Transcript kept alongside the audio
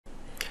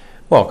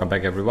Welcome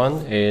back,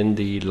 everyone. In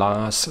the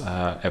last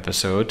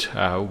episode,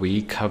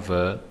 we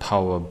covered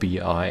Power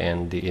BI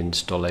and the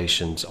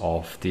installations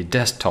of the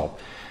desktop.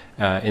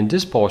 In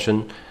this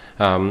portion,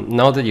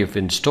 now that you've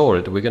installed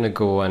it, we're going to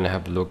go and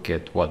have a look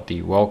at what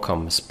the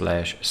welcome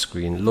splash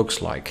screen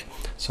looks like.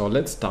 So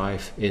let's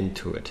dive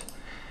into it.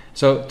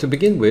 So to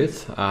begin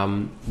with,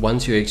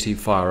 once you actually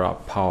fire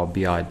up Power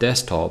BI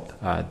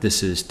desktop,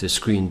 this is the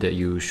screen that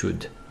you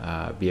should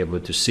be able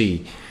to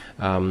see.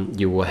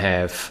 You will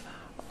have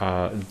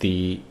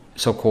the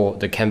so-called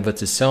the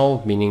canvas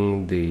itself,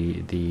 meaning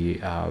the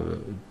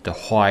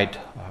white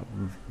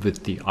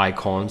with the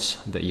icons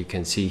that you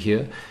can see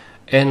here,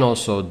 and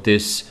also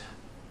this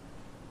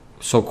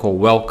so-called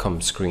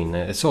welcome screen.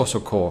 It's also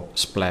called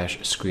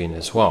splash screen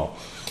as well,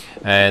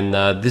 and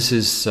this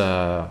is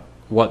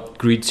what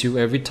greets you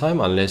every time,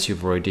 unless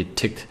you've already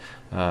ticked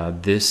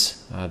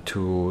this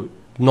to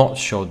not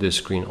show this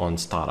screen on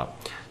startup.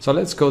 So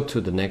let's go to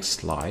the next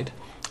slide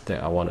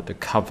that I wanted to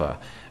cover.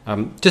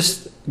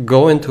 Just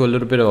go into a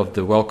little bit of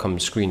the welcome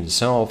screen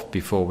itself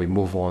before we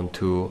move on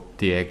to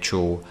the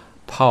actual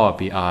Power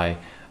BI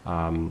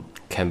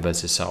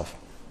canvas itself.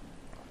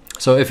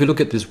 So if you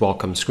look at this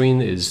welcome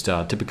screen, is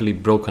typically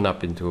broken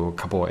up into a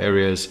couple of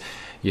areas.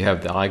 You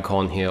have the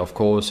icon here, of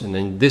course, and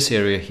then this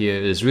area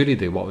here is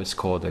really what is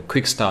called the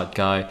quick start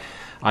guide.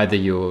 Either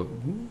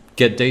you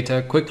get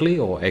data quickly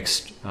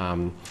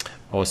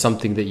or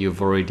something that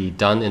you've already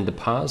done in the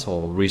past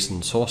or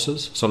recent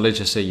sources. So let's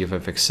just say you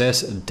have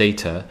accessed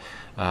data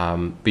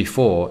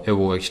before, it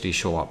will actually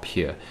show up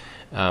here.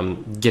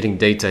 Getting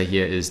data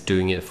here is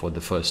doing it for the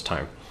first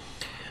time.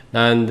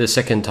 And the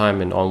second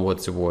time and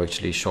onwards, it will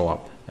actually show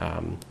up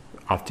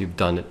after you've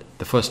done it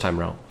the first time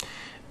around.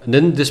 And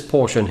then this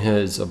portion here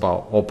is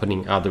about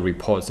opening other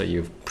reports that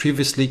you've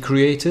previously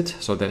created.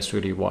 So that's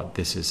really what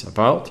this is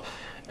about.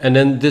 And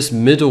then this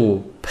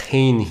middle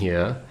pane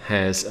here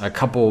has a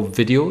couple of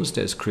videos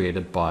that's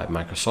created by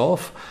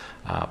Microsoft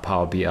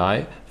Power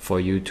BI for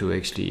you to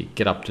actually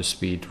get up to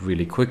speed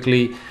really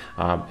quickly.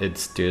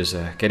 There's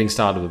getting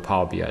started with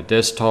Power BI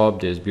desktop,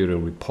 there's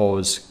building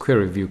reports,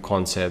 query view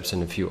concepts,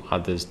 and a few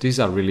others. These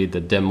are really the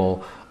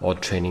demo or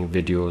training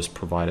videos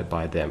provided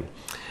by them.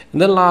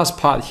 And then last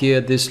part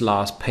here, this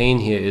last pane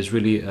here is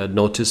really a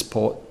notice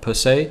port per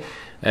se.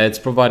 It's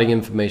providing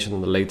information on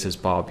the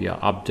latest Power BI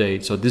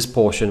update. So this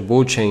portion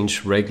will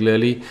change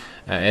regularly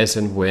as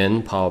and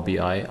when Power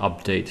BI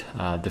update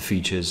the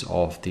features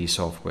of the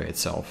software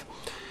itself.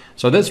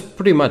 So that's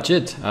pretty much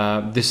it.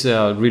 This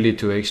is really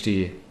to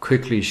actually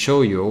quickly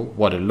show you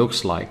what it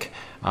looks like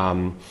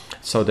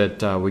so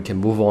that we can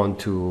move on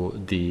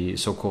to the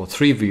so-called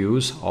 3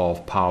 views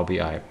of Power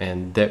BI,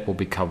 and that will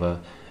be covered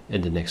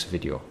in the next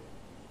video.